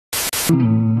How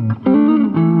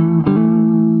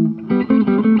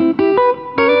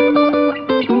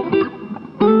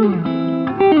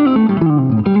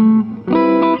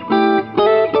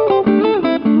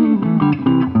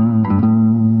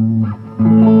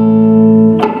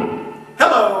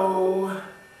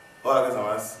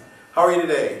are you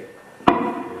today?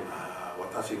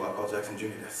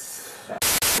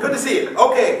 Good to see you.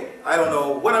 Okay, I don't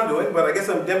know what I'm doing, but I guess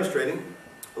I'm demonstrating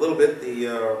a little bit the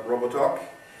Robotalk,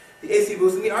 the AC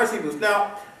boost, and the RC boost.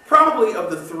 Now, probably of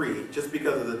the three, just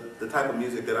because of the type of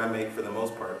music that I make for the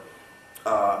most part,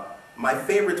 my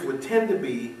favorites would tend to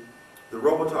be the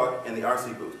Robotalk and the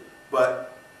RC boost.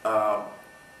 But the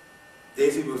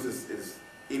AC boost is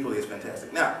equally as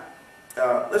fantastic. Now,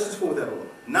 let's just fool with that a little.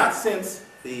 Not since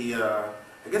the,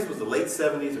 I guess it was the late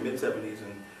 70s or mid 70s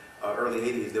and early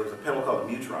 80s, there was a pedal called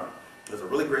the Mutron. It was a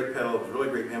really great pedal, it was a really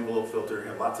great envelope filter,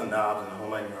 had lots of knobs and the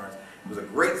whole 9 yards. It was a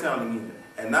great sounding unit.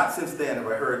 And not since then have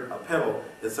I heard a pedal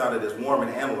that sounded as warm and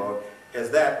analog as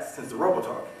that since the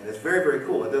Robotalk. And it's very, very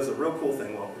cool. It does a real cool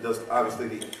thing. Well, it does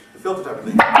obviously the filter type of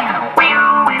thing.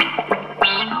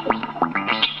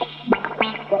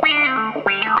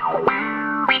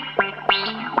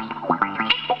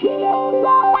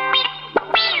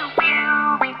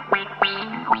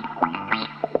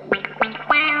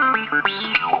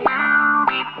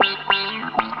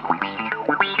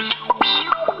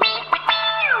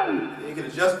 You can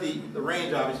adjust the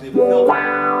range, obviously, of the filter.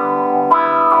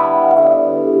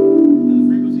 And the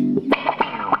frequency.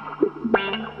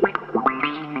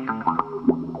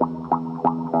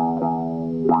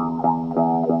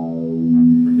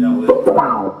 Bring down a little.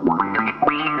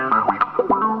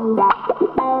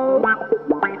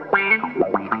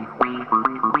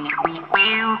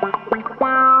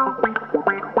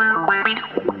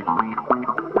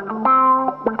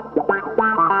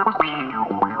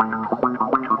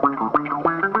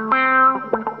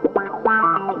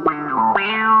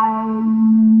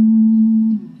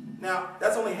 Now,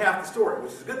 that's only half the story,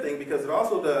 which is a good thing because it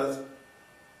also does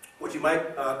what you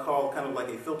might call kind of like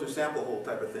a filter sample hole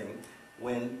type of thing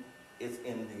when it's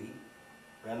in the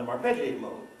random arpeggiate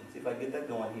mode. Let's see if I can get that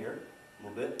going here a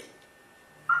little bit.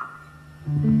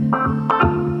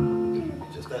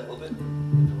 Just that little bit. Get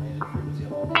the range of the frequency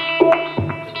up.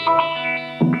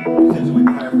 Accentuate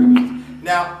the higher frequencies.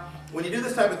 Now, when you do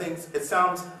this type of thing, it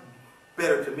sounds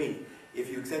better to me if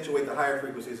you accentuate the higher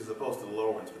frequencies as opposed to the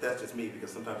lower ones. But that's just me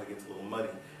because sometimes it gets a little muddy.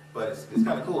 But it's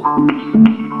kind of cool.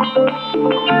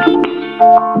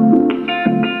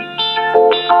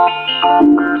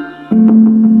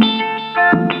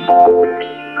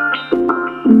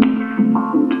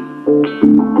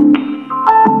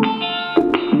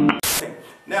 Okay.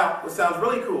 Now, what sounds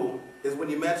really cool is when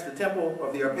you match the tempo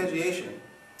of the arpeggiation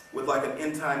with like an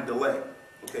in-time delay.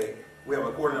 Okay, we have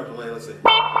a quarter note delay, let's say.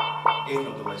 Eighth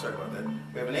note delay, sorry about that.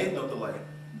 We have an eighth note delay.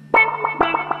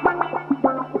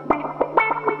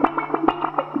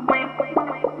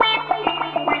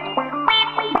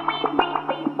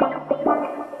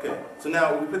 Okay, so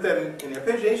now when we put that in the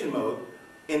arpeggiation mode,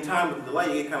 in time with the delay,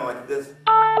 you get kind of like this.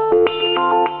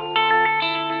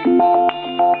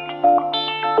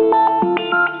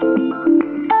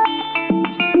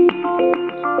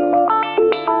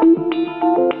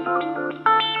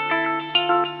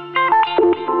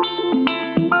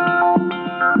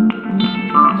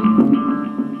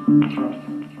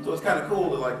 So it's kind of cool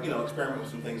to, like, experiment with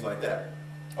some things like that.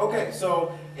 Okay,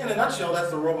 so in a nutshell, that's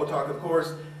the Robotalk. Of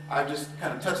course, I've just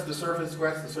kind of touched the surface,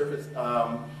 scratched the surface.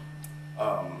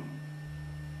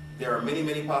 There are many,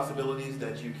 many possibilities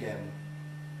that you can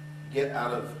get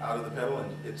out of the pedal,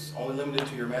 and it's only limited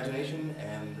to your imagination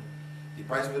and the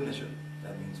price of admission.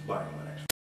 That means buying one.